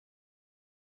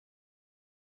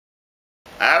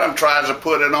Adam tries to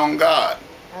put it on God.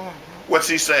 What's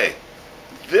he say?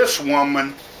 This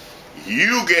woman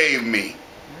you gave me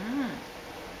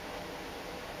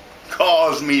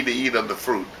caused me to eat of the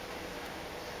fruit.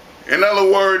 In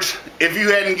other words, if you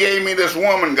hadn't gave me this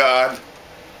woman, God,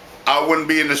 I wouldn't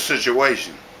be in this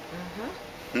situation.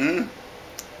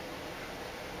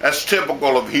 That's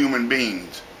typical of human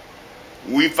beings.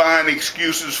 We find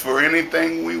excuses for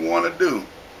anything we want to do.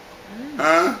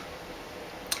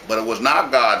 But it was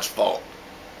not God's fault.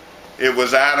 It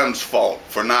was Adam's fault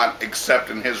for not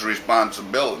accepting his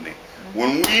responsibility.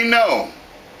 When we know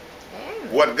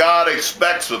what God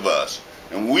expects of us,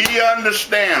 and we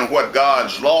understand what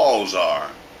God's laws are,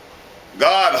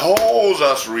 God holds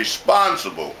us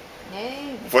responsible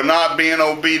for not being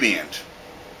obedient.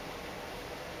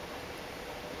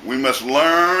 We must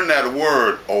learn that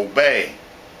word, obey.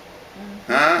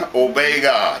 Obey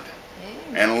God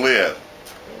and live.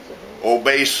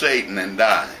 Obey Satan and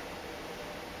die.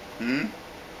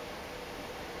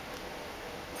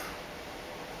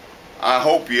 I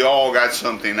hope you all got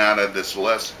something out of this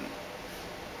lesson,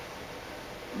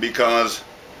 because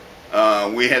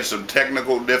we had some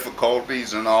technical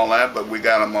difficulties and all that, but we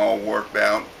got them all worked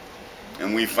out,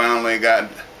 and we finally got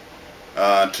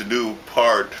to do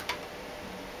part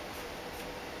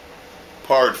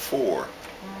 4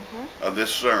 of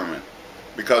this sermon,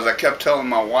 because I kept telling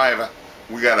my wife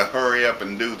we got to hurry up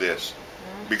and do this,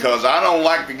 because I don't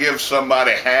like to give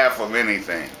somebody half of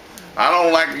anything. I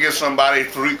don't like to give somebody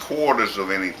 3/4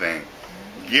 of anything.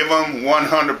 Give them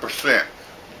 100%.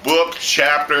 Book,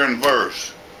 chapter, and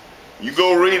verse. You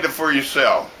go read it for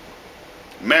yourself.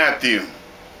 Matthew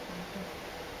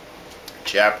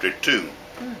chapter 2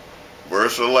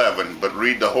 verse 11, but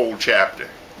read the whole chapter.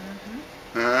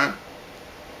 And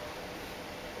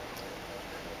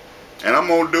I'm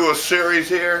going to do a series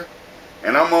here,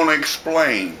 and I'm going to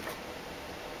explain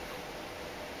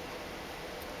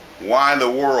why the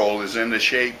world is in the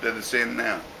shape that it's in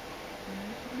now.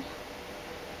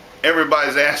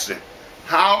 Everybody's asking,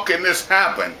 how can this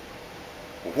happen?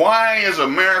 Why is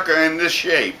America in this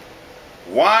shape?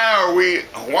 Why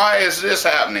is this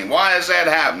happening? Why is that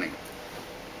happening?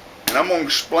 And I'm going to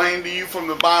explain to you from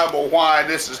the Bible why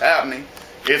this is happening.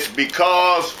 It's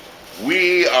because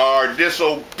we are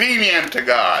disobedient to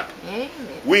God.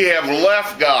 We have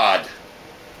left God.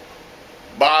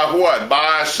 By what? By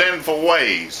our sinful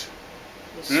ways.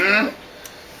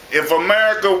 If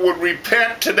America would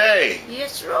repent today,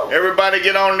 everybody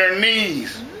get on their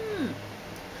knees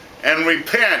and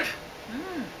repent,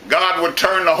 God would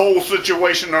turn the whole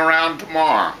situation around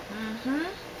tomorrow.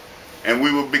 And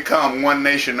we would become one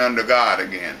nation under God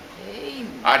again.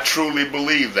 I truly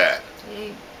believe that.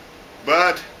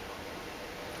 But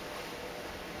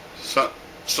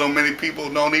so many people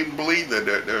don't even believe that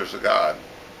there's a God.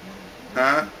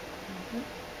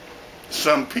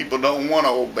 Some people don't want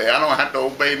to obey. I don't have to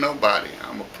obey nobody.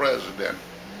 I'm a president.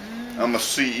 I'm a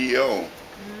CEO.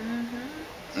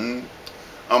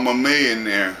 I'm a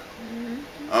millionaire.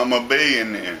 I'm a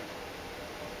billionaire.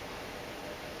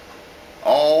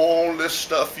 All this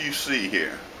stuff you see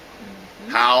here,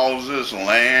 houses,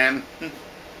 land,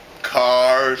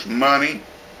 cars, money,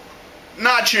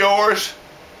 not yours.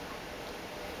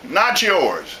 Not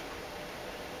yours.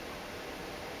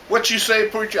 What you say,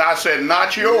 preacher? I said,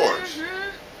 not yours.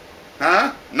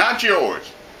 Not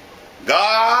yours.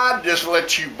 God just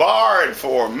let you borrow it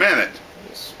for a minute.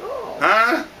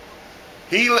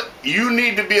 You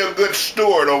need to be a good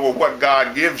steward over what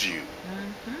God gives you.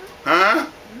 If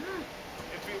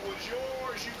it was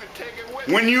yours, you could take it with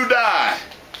you. When you die,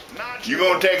 you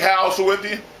going to take house with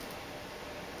you?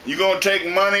 You going to take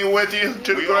money with you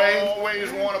to the grave?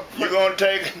 You're going to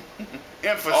take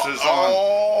emphasis on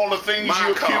all the things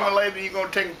you accumulated. You're going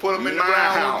to take and put them in the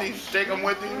ground with you? Take them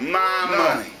with you? My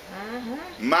money.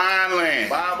 My land.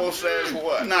 Bible says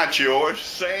what? Not yours.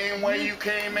 Same way you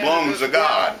came in. Belongs to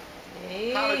God.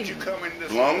 How did you come in this?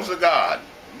 Belongs to God.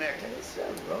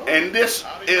 And this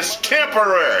is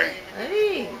temporary.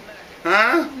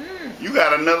 You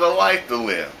got another life to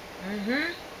live.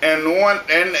 And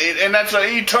that's an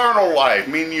eternal life,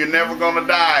 meaning you're never going to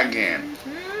die again.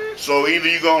 So either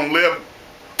you're going to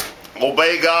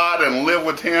obey God and live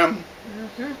with Him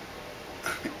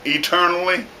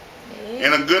eternally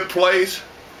in a good place,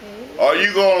 or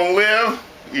you're going to live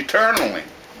eternally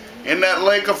in that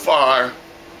lake of fire.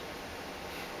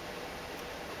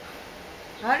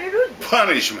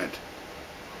 Punishment.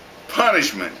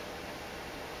 Punishment.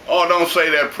 Oh, don't say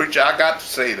that, preacher. I got to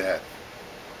say that.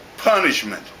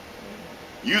 Punishment.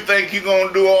 You think you're going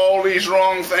to do all these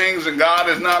wrong things and God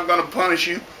is not going to punish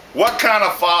you? What kind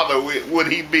of father would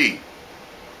He be?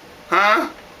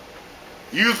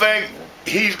 You think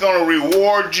he's going to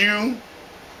reward you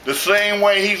the same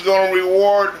way he's going to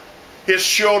reward his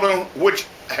children which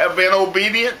have been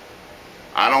obedient?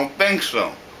 I don't think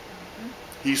so.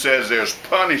 He says there's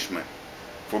punishment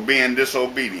for being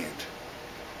disobedient.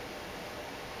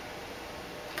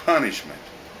 Punishment.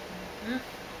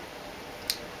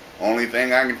 Only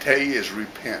thing I can tell you is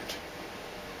repent.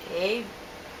 Amen.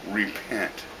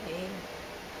 Repent. Amen.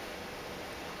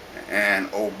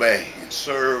 And obey and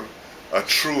serve a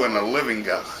true and a living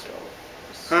God.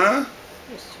 Huh?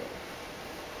 Yes, sir.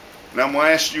 Now I'm going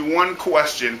to ask you one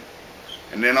question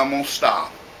and then I'm going to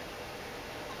stop.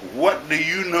 What do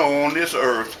you know on this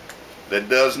earth that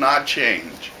does not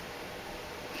change?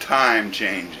 Time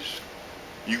changes.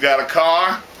 You got a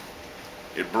car,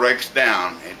 it breaks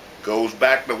down. It goes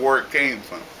back to where it came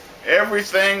from.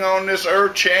 Everything on this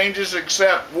earth changes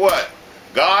except what?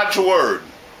 God's word.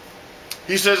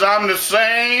 He says, I'm the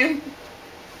same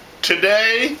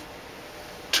today,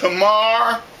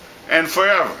 tomorrow, and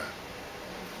forever.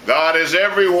 God is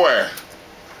everywhere.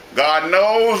 God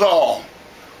knows all.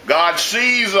 God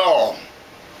sees all.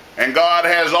 And God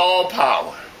has all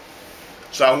power.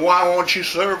 So why won't you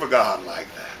serve a God like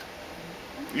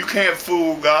that? You can't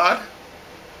fool God.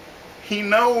 He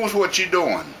knows what you're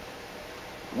doing.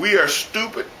 We are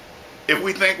stupid if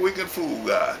we think we can fool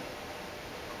God.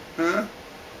 Huh?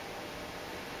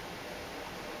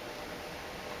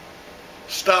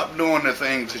 Stop doing the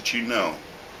things that you know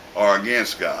are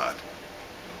against God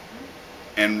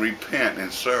and repent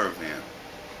and serve Him.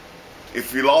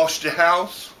 If you lost your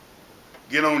house,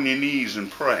 get on your knees and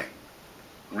pray.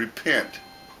 Repent.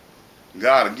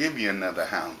 God will give you another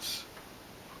house.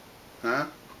 Huh?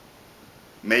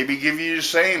 Maybe give you the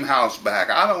same house back.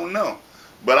 I don't know.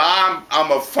 But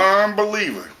I'm a firm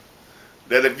believer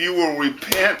that if you will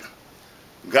repent,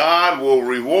 God will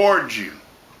reward you.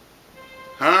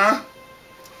 Huh?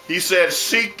 He said,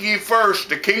 seek ye first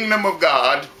the kingdom of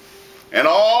God and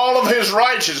all of His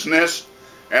righteousness,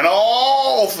 and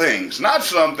all things, not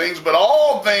some things, but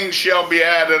all things shall be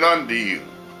added unto you.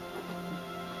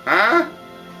 Huh?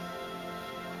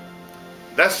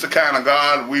 That's the kind of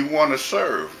God we want to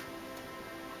serve.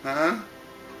 Huh?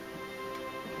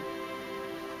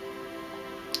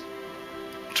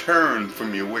 Turn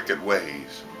from your wicked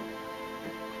ways.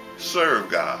 Serve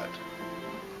God.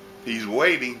 He's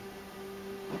waiting.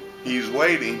 He's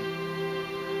waiting.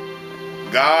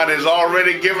 God has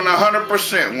already given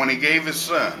 100% when He gave His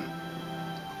Son.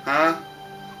 Huh?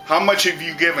 How much have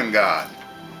you given God?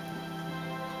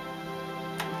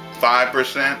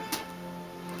 5%?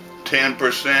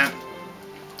 10%?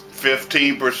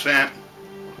 15%?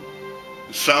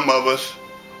 Some of us,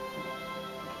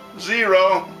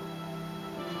 0.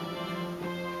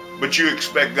 But you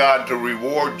expect God to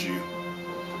reward you.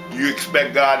 You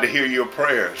expect God to hear your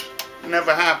prayers.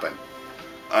 Never happen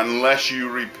unless you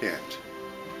repent.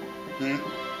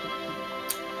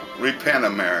 Repent,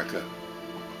 America.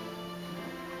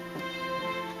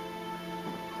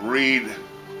 Read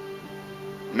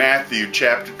Matthew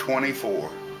chapter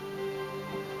 24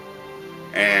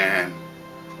 and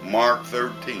Mark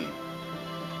 13.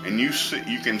 And you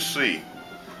can see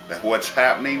that what's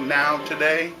happening now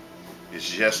today is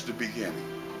just the beginning.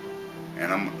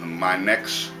 And my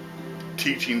next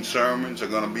teaching sermons are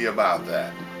going to be about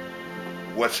that.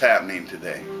 What's happening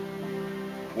today.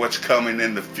 What's coming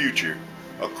in the future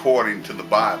according to the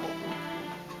Bible.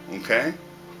 Okay?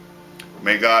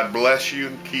 May God bless you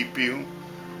and keep you.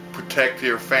 Protect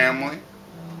your family.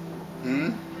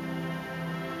 And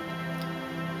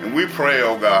we pray,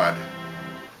 oh God,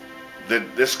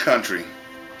 that this country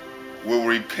will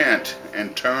repent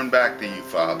and turn back to you,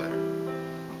 Father.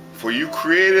 For you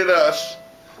created us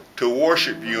to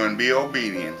worship you and be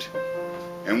obedient.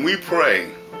 And we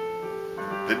pray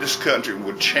that this country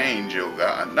will change, oh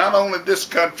God. Not only this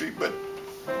country, but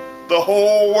the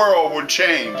whole world will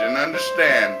change and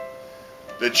understand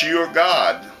that you are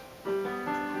God,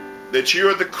 that you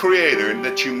are the Creator, and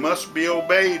that you must be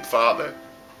obeyed, Father.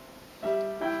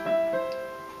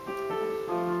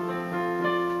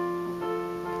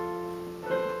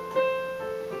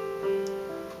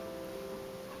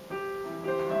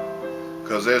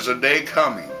 Because there's a day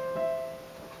coming.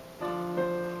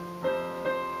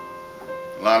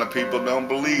 A lot of people don't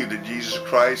believe that Jesus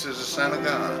Christ is the Son of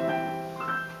God.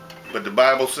 But the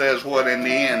Bible says what in the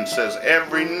end? Says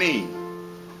every knee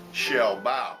shall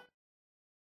bow.